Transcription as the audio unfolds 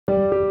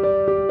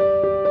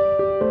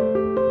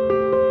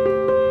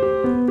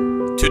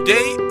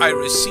Today I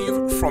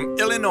received from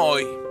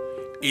Illinois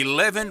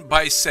 11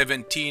 by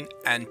 17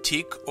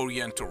 antique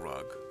Oriental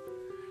rug.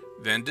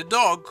 Then the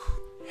dog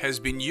has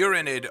been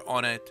urinated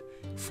on it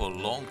for a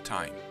long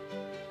time.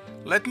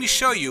 Let me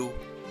show you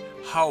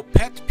how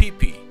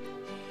PetPeePee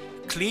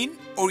clean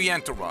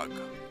Oriental rug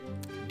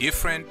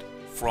different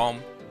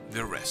from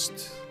the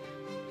rest.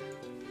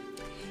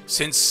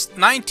 Since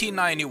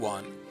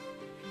 1991,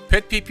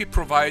 PetPeePee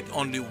provide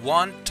only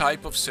one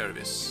type of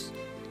service,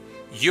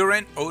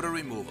 urine odor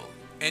removal,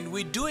 and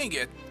we're doing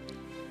it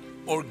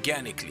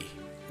organically.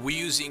 We're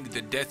using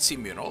the Dead See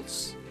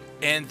minerals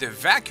and the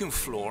vacuum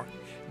floor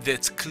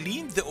that's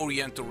cleaned the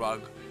Oriental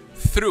rug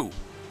through.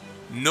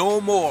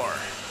 No more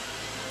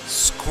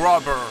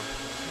scrubber,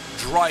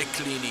 dry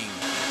cleaning,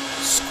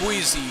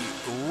 squeezy,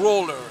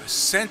 roller,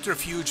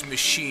 centrifuge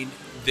machine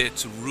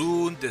that's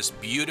ruined this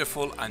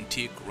beautiful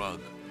antique rug.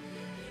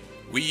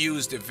 We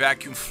use the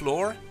vacuum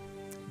floor,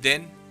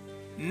 then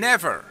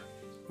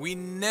we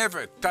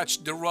never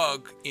touch the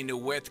rug in a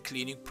wet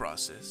cleaning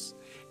process,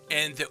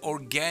 and the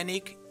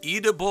organic,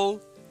 eatable,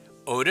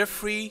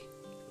 odor-free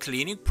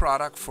cleaning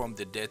product from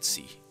the Dead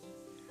Sea.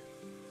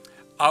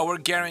 Our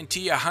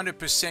guarantee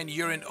 100%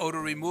 urine odor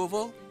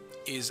removal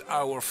is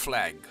our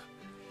flag,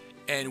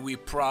 and we're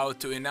proud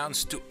to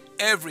announce to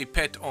every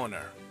pet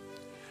owner,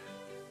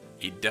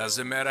 it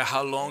doesn't matter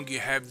how long you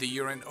have the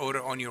urine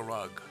odor on your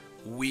rug,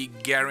 we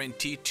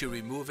guarantee to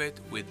remove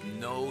it with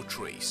no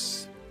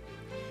trace.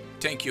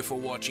 Thank you for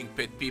watching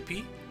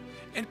PetPeePee,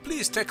 and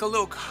please take a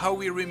look how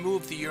we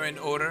remove the urine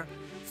odor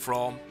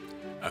from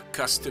a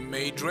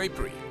custom-made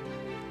drapery.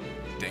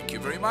 Thank you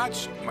very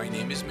much. My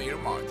name is Meri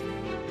Martin.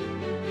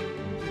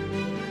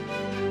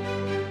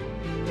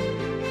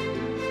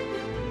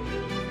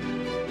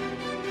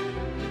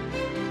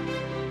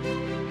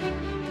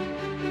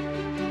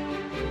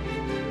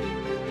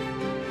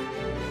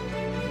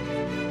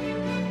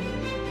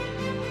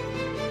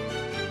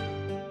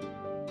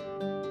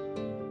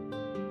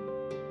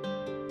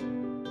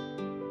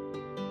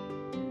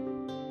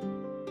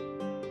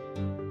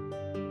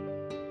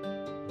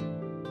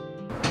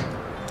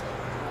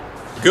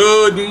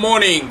 Good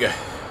morning.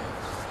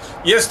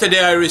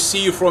 Yesterday I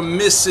received from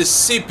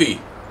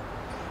Mississippi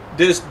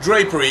these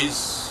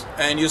draperies,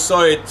 and you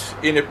saw it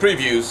in the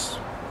previews.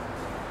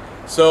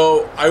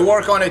 So I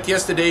worked on it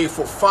yesterday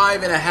for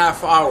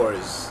 5.5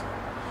 hours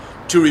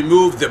to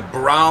remove the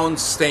brown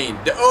stain.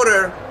 The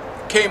odor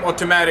came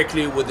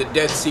automatically with the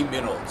Dead Sea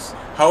minerals.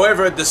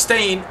 However, the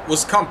stain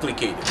was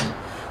complicated.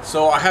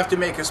 So I have to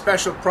make a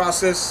special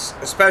process,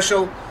 a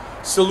special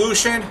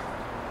solution.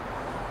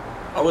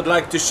 I would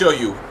like to show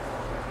you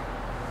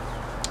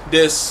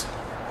this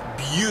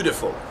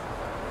beautiful,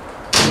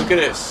 look at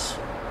this,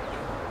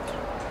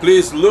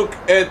 please look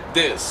at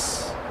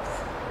this,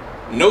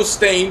 no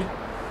stain,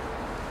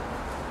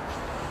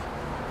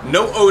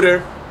 no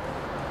odor,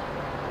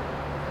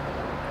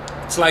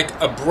 it's like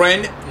a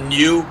brand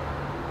new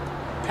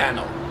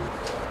panel.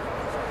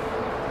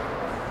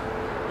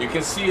 You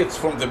can see it's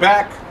from the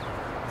back,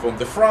 from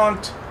the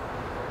front.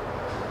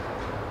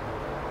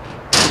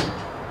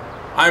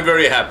 I'm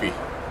very happy.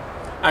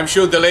 I'm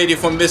sure the lady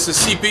from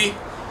Mississippi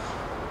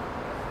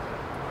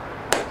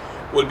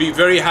will be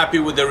very happy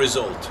with the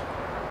result.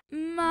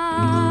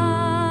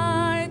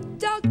 My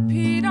dog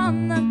peed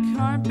on the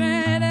carpet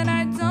and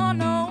I don't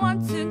know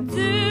what to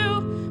do.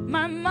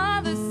 My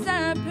mother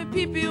said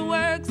PetPeePee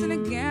works and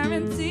it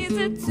guarantees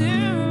it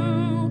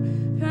too.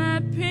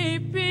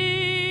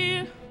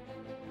 PetPeePee.